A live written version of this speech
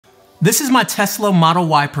This is my Tesla Model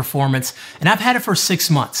Y Performance, and I've had it for 6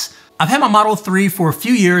 months. I've had my Model 3 for a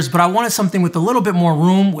few years, but I wanted something with a little bit more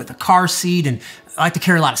room, with a car seat, and I like to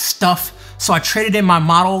carry a lot of stuff. So I traded in my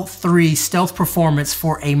Model 3 Stealth Performance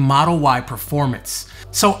for a Model Y Performance.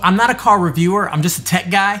 So I'm not a car reviewer, I'm just a tech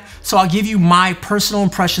guy. So I'll give you my personal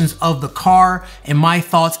impressions of the car and my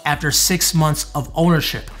thoughts after 6 months of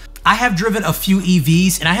ownership. I have driven a few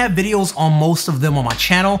EVs and I have videos on most of them on my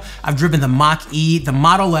channel. I've driven the Mach-E, the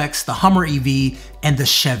Model X, the Hummer EV, and the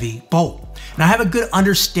Chevy Bolt. And I have a good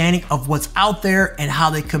understanding of what's out there and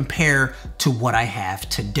how they compare to what I have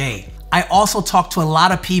today. I also talk to a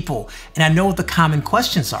lot of people and I know what the common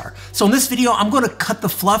questions are. So in this video, I'm gonna cut the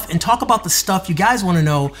fluff and talk about the stuff you guys wanna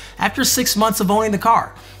know after 6 months of owning the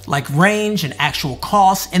car, like range and actual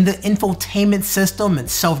costs and the infotainment system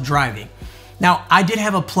and self-driving. Now, I did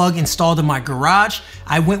have a plug installed in my garage.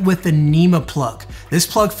 I went with the NEMA plug. This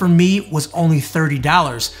plug for me was only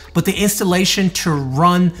 $30, but the installation to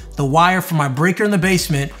run the wire from my breaker in the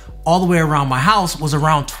basement all the way around my house was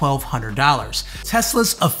around $1,200.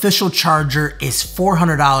 Tesla's official charger is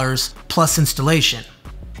 $400 plus installation,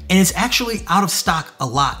 and it's actually out of stock a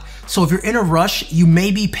lot. So if you're in a rush, you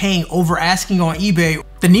may be paying over asking on eBay.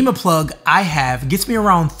 The NEMA plug I have gets me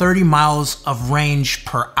around 30 miles of range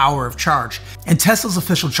per hour of charge, and Tesla's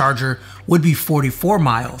official charger would be 44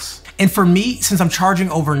 miles. And for me, since I'm charging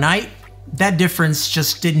overnight, that difference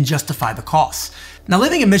just didn't justify the cost. Now,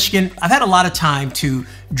 living in Michigan, I've had a lot of time to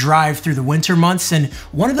drive through the winter months, and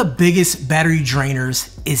one of the biggest battery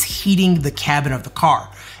drainers is heating the cabin of the car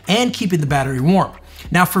and keeping the battery warm.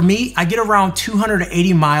 Now for me, I get around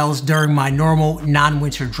 280 miles during my normal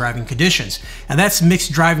non-winter driving conditions. And that's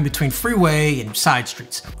mixed driving between freeway and side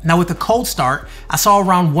streets. Now with the cold start, I saw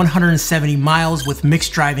around 170 miles with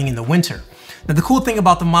mixed driving in the winter. Now the cool thing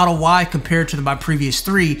about the Model Y compared to my previous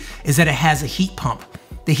 3 is that it has a heat pump.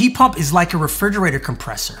 The heat pump is like a refrigerator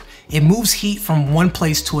compressor. It moves heat from one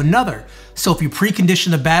place to another. So if you precondition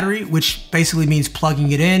the battery, which basically means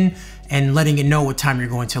plugging it in and letting it know what time you're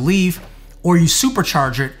going to leave, or you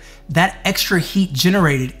supercharge it, that extra heat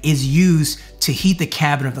generated is used to heat the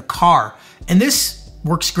cabin of the car. And this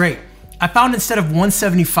works great. I found instead of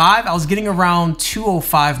 175, I was getting around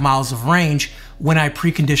 205 miles of range when I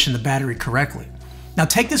preconditioned the battery correctly. Now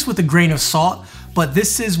take this with a grain of salt, but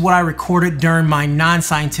this is what I recorded during my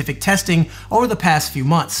non-scientific testing over the past few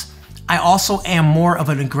months. I also am more of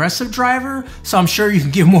an aggressive driver, so I'm sure you can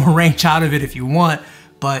get more range out of it if you want,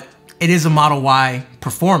 but it is a Model Y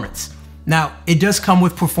Performance. Now, it does come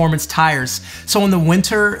with performance tires. So in the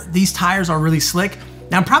winter, these tires are really slick.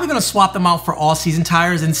 Now I'm probably gonna swap them out for all season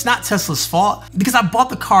tires, and it's not Tesla's fault because I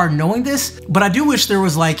bought the car knowing this, but I do wish there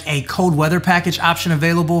was like a cold weather package option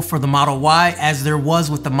available for the Model Y as there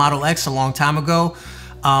was with the Model X a long time ago.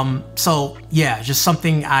 So yeah, just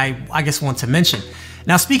something I guess want to mention.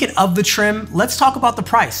 Now speaking of the trim, let's talk about the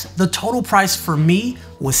price. The total price for me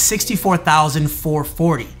was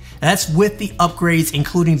 $64,440. That's with the upgrades,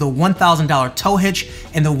 including the $1,000 tow hitch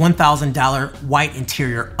and the $1,000 white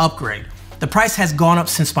interior upgrade. The price has gone up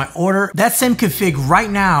since my order. That same config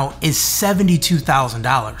right now is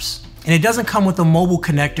 $72,000. And it doesn't come with a mobile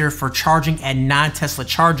connector for charging at non-Tesla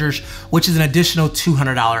chargers, which is an additional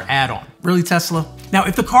 $200 add-on. Really, Tesla? Now,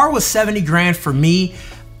 if the car was 70 grand for me,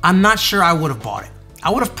 I'm not sure I would have bought it.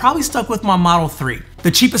 I would have probably stuck with my Model 3.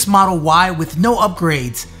 The cheapest Model Y with no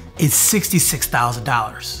upgrades is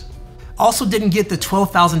 $66,000. Also didn't get the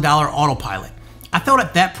 $12,000 autopilot. I felt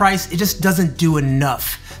at that price, it just doesn't do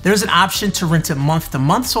enough. There's an option to rent it month to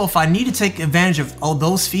month, so if I need to take advantage of all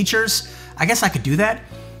those features, I guess I could do that.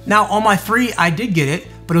 Now on my 3, I did get it,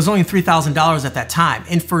 but it was only $3,000 at that time.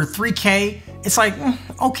 And for 3K, it's like,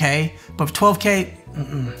 okay, but for 12K,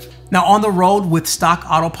 Now on the road with stock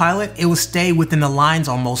autopilot, it will stay within the lines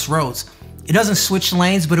on most roads. It doesn't switch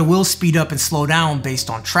lanes, but it will speed up and slow down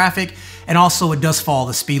based on traffic, and also it does follow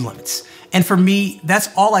the speed limits. And for me, that's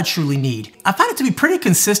all I truly need. I find it to be pretty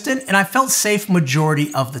consistent, and I felt safe majority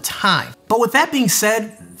of the time. But with that being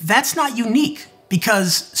said, that's not unique,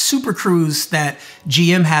 because Super Cruise that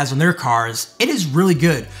GM has on their cars, it is really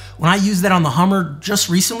good. When I used that on the Hummer just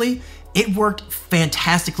recently, it worked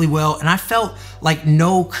fantastically well, and I felt like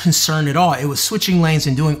no concern at all. It was switching lanes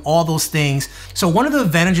and doing all those things. So one of the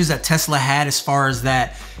advantages that Tesla had as far as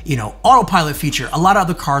that, autopilot feature, a lot of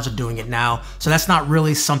other cars are doing it now. So that's not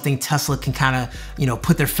really something Tesla can kind of,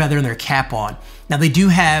 put their feather in their cap on. Now they do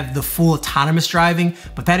have the full autonomous driving,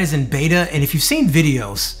 but that is in beta. And if you've seen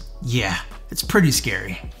videos, yeah, it's pretty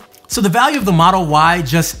scary. So the value of the Model Y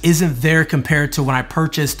just isn't there compared to when I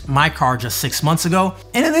purchased my car just 6 months ago.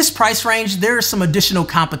 And in this price range, there is some additional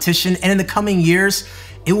competition, and in the coming years,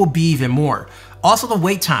 it will be even more. Also the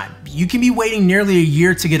wait time. You can be waiting nearly a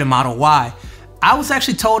year to get a Model Y. I was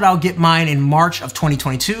actually told I'll get mine in March of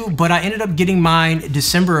 2022, but I ended up getting mine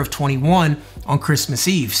December of 21 on Christmas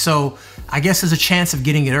Eve. So I guess there's a chance of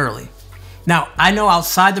getting it early. Now, I know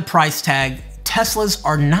outside the price tag, Teslas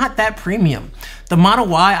are not that premium. The Model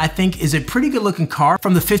Y, I think, is a pretty good looking car.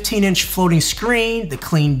 From the 15-inch floating screen, the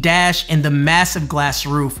clean dash, and the massive glass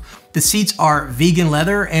roof. The seats are vegan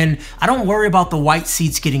leather, and I don't worry about the white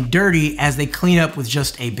seats getting dirty as they clean up with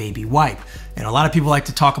just a baby wipe. And a lot of people like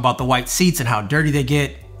to talk about the white seats and how dirty they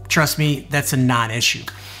get. Trust me, that's a non-issue.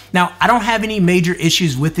 Now, I don't have any major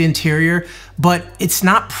issues with the interior, but it's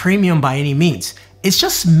not premium by any means. It's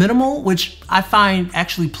just minimal, which I find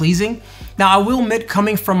actually pleasing. Now, I will admit,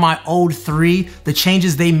 coming from my old 3, the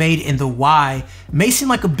changes they made in the Y may seem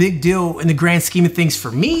like a big deal in the grand scheme of things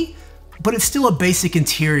for me, but it's still a basic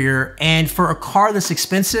interior, and for a car this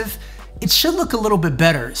expensive, it should look a little bit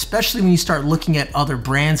better, especially when you start looking at other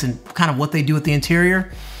brands and kind of what they do with the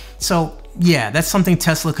interior. So yeah, that's something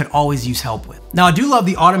Tesla could always use help with. Now, I do love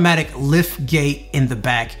the automatic lift gate in the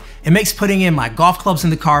back. It makes putting in my golf clubs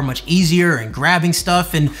in the car much easier and grabbing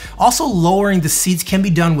stuff, and also lowering the seats can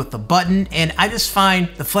be done with the button, and I just find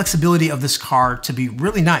the flexibility of this car to be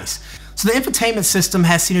really nice. So the infotainment system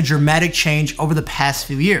has seen a dramatic change over the past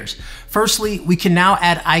few years. Firstly, we can now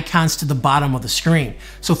add icons to the bottom of the screen.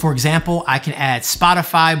 So for example, I can add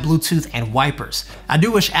Spotify, Bluetooth, and wipers. I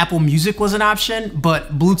do wish Apple Music was an option,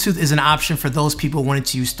 but Bluetooth is an option for those people wanting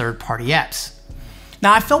to use third-party apps.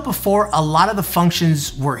 Now, I felt before a lot of the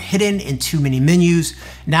functions were hidden in too many menus.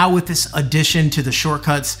 Now with this addition to the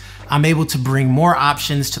shortcuts, I'm able to bring more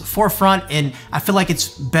options to the forefront, and I feel like it's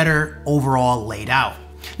better overall laid out.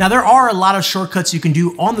 Now, there are a lot of shortcuts you can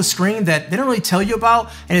do on the screen that they don't really tell you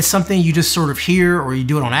about, and it's something you just sort of hear or you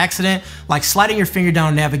do it on accident. Like sliding your finger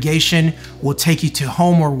down navigation will take you to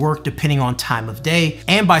home or work depending on time of day.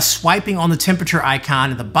 And by swiping on the temperature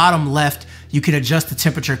icon at the bottom left, you can adjust the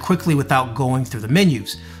temperature quickly without going through the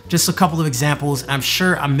menus. Just a couple of examples, and I'm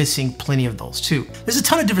sure I'm missing plenty of those too. There's a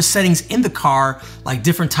ton of different settings in the car, like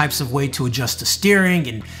different types of way to adjust the steering,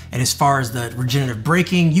 and as far as the regenerative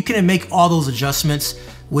braking, you can make all those adjustments,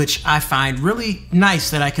 which I find really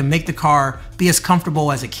nice that I can make the car be as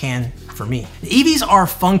comfortable as it can for me. The EVs are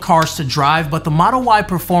fun cars to drive, but the Model Y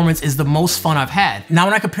Performance is the most fun I've had. Now,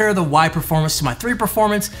 when I compare the Y Performance to my 3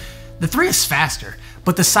 Performance, the 3 is faster,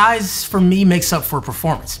 but the size for me makes up for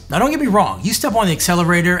performance. Now, don't get me wrong, you step on the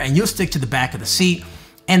accelerator and you'll stick to the back of the seat,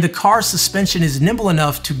 and the car's suspension is nimble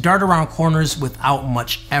enough to dart around corners without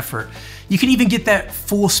much effort. You can even get that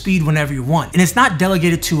full speed whenever you want. And it's not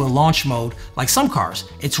delegated to a launch mode like some cars.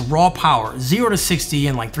 It's raw power, 0 to 60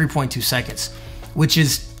 in like 3.2 seconds, which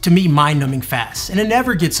is, to me, mind-numbing fast, and it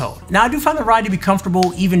never gets old. Now, I do find the ride to be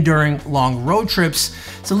comfortable even during long road trips.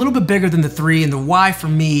 It's a little bit bigger than the 3, and the Y for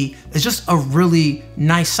me is just a really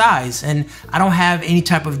nice size, and I don't have any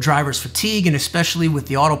type of driver's fatigue, and especially with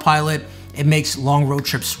the autopilot, it makes long road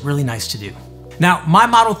trips really nice to do. Now, my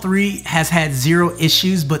Model 3 has had 0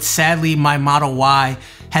 issues, but sadly, my Model Y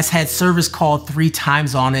has had service called 3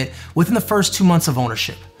 times on it within the first 2 months of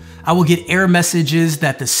ownership. I will get error messages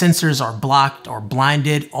that the sensors are blocked or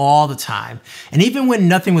blinded all the time, and even when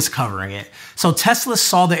nothing was covering it. So Tesla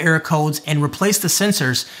saw the error codes and replaced the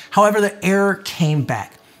sensors. However, the error came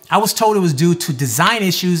back. I was told it was due to design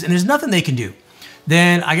issues, and there's nothing they can do.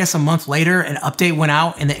 Then I guess a month later, an update went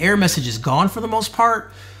out and the error message is gone for the most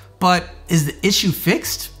part, but is the issue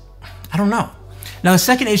fixed? I don't know. Now, the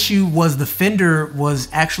second issue was the fender was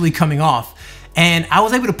actually coming off, and I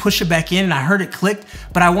was able to push it back in and I heard it click,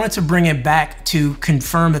 but I wanted to bring it back to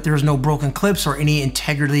confirm that there was no broken clips or any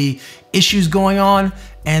integrity issues going on,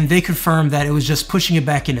 and they confirmed that it was just pushing it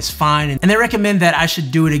back in is fine, and they recommend that I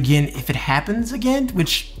should do it again if it happens again,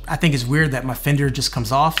 which I think is weird that my fender just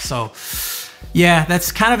comes off, so yeah,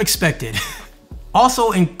 that's kind of expected.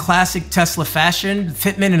 Also, in classic Tesla fashion,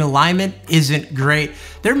 fitment and alignment isn't great.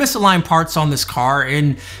 There are misaligned parts on this car,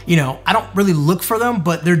 and I don't really look for them,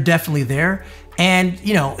 but they're definitely there. And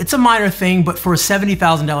it's a minor thing, but for a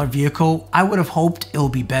 $70,000 vehicle, I would have hoped it'll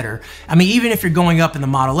be better. I mean, even if you're going up in the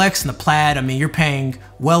Model X and the Plaid, I mean, you're paying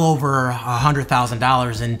well over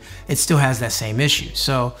 $100,000 and it still has that same issue.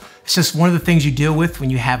 So it's just one of the things you deal with when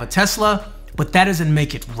you have a Tesla, but that doesn't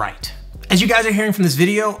make it right. As you guys are hearing from this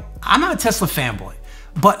video, I'm not a Tesla fanboy,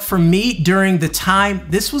 but for me, during the time,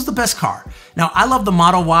 this was the best car. Now, I love the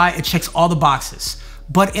Model Y, it checks all the boxes.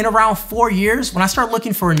 But in around 4 years, when I start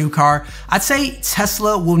looking for a new car, I'd say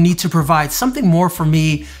Tesla will need to provide something more for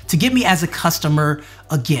me to get me as a customer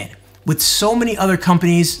again. With so many other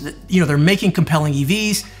companies, they're making compelling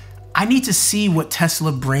EVs, I need to see what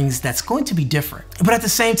Tesla brings that's going to be different. But at the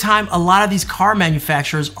same time, a lot of these car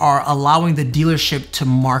manufacturers are allowing the dealership to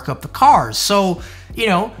mark up the cars. So, you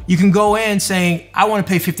know, you can go in saying, I want to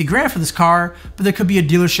pay 50 grand for this car, but there could be a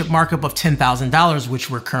dealership markup of $10,000, which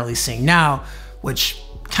we're currently seeing now, which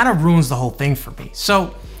kind of ruins the whole thing for me.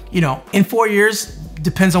 So, you know, in 4 years,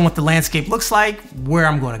 depends on what the landscape looks like, where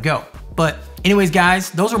I'm going to go. But anyways,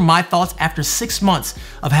 guys, those are my thoughts after 6 months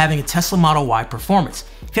of having a Tesla Model Y Performance.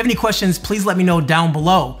 If you have any questions, please let me know down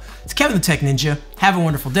below. It's Kevin the Tech Ninja. Have a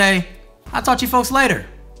wonderful day. I'll talk to you folks later.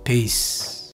 Peace.